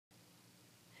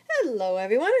Hello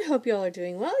everyone, I hope you all are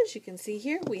doing well. As you can see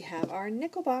here, we have our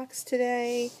nickel box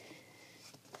today.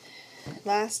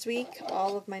 Last week,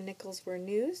 all of my nickels were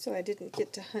new, so I didn't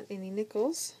get to hunt any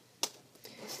nickels.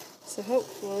 So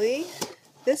hopefully,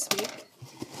 this week,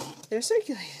 they're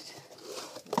circulated.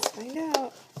 Let's find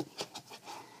out.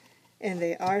 And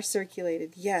they are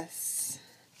circulated, yes.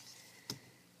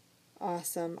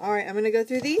 Awesome. Alright, I'm going to go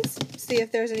through these, see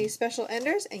if there's any special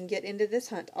enders, and get into this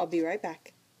hunt. I'll be right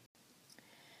back.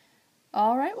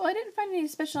 Alright, well I didn't find any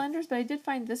special enders, but I did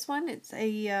find this one. It's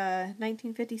a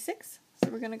 1956,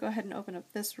 so we're going to go ahead and open up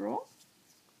this roll.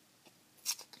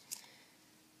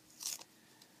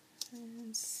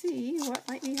 And see what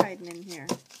might be hiding in here.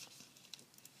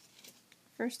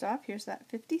 First off, here's that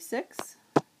 56.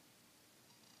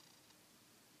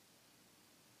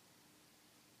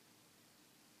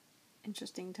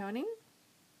 Interesting toning.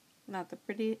 Not the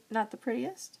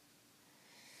prettiest.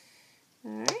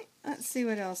 Alright, let's see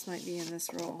what else might be in this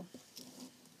roll.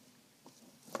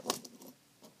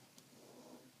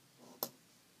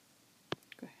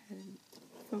 Go ahead and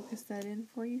focus that in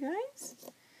for you guys.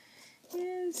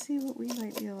 And see what we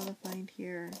might be able to find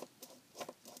here.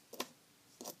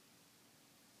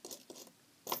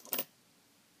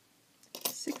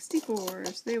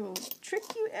 '64s. They will trick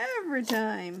you every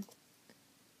time.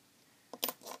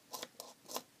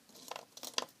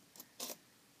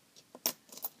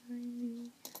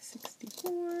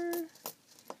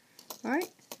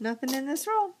 Alright, nothing in this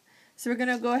roll. So we're going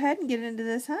to go ahead and get into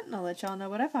this hunt, and I'll let y'all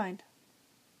know what I find.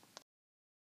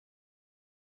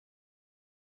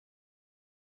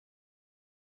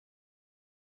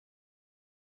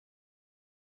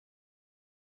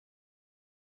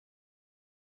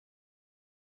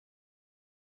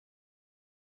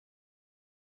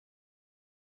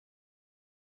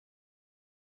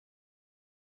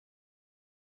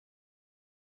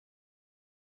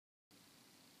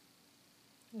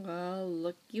 Well,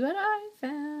 looky what I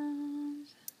found.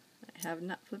 I have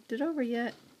not flipped it over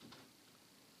yet.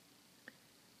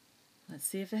 Let's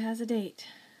see if it has a date.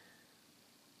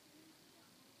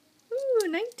 Ooh,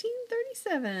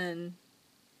 1937.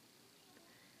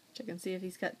 Check and see if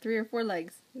he's got 3 or 4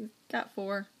 legs. He's got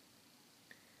 4.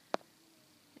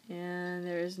 And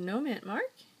there is no mint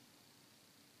mark.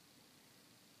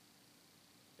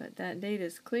 But that date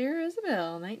is clear as a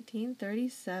bell,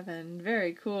 1937.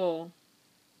 Very cool.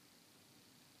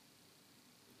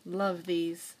 Love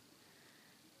these.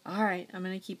 Alright, I'm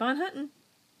going to keep on hunting.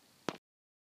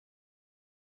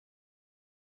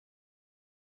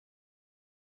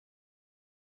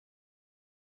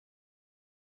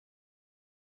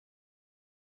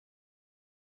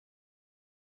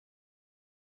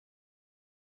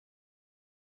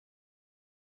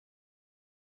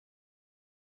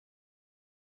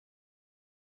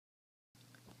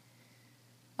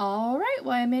 Alright,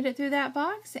 well I made it through that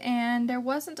box, and there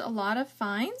wasn't a lot of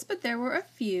finds, but there were a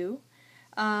few.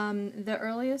 The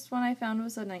earliest one I found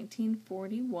was a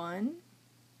 1941,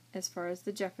 as far as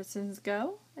the Jeffersons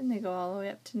go, and they go all the way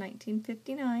up to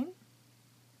 1959.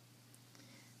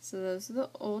 So those are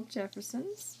the old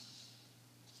Jeffersons.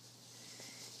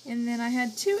 And then I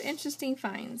had 2 interesting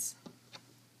finds.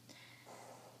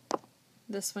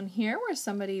 This one here, where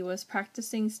somebody was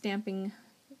practicing stamping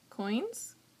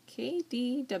coins.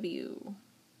 KDW.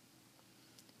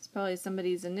 It's probably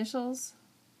somebody's initials.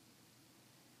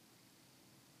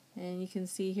 And you can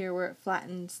see here where it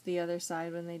flattens the other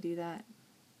side when they do that.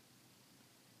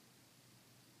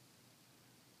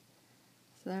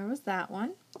 So there was that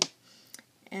one.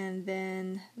 And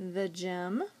then the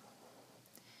gem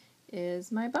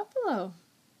is my buffalo.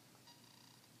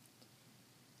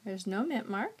 There's no mint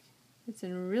mark. It's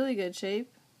in really good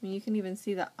shape. I mean, you can even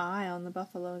see the eye on the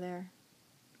buffalo there.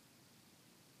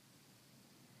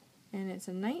 And it's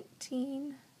a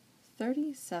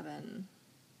 1937.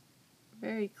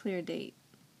 Very clear date.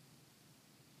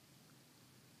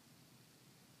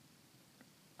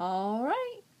 Alright,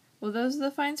 well those are the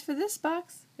finds for this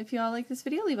box. If y'all like this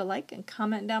video, leave a like and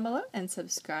comment down below, and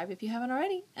subscribe if you haven't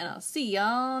already. And I'll see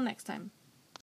y'all next time.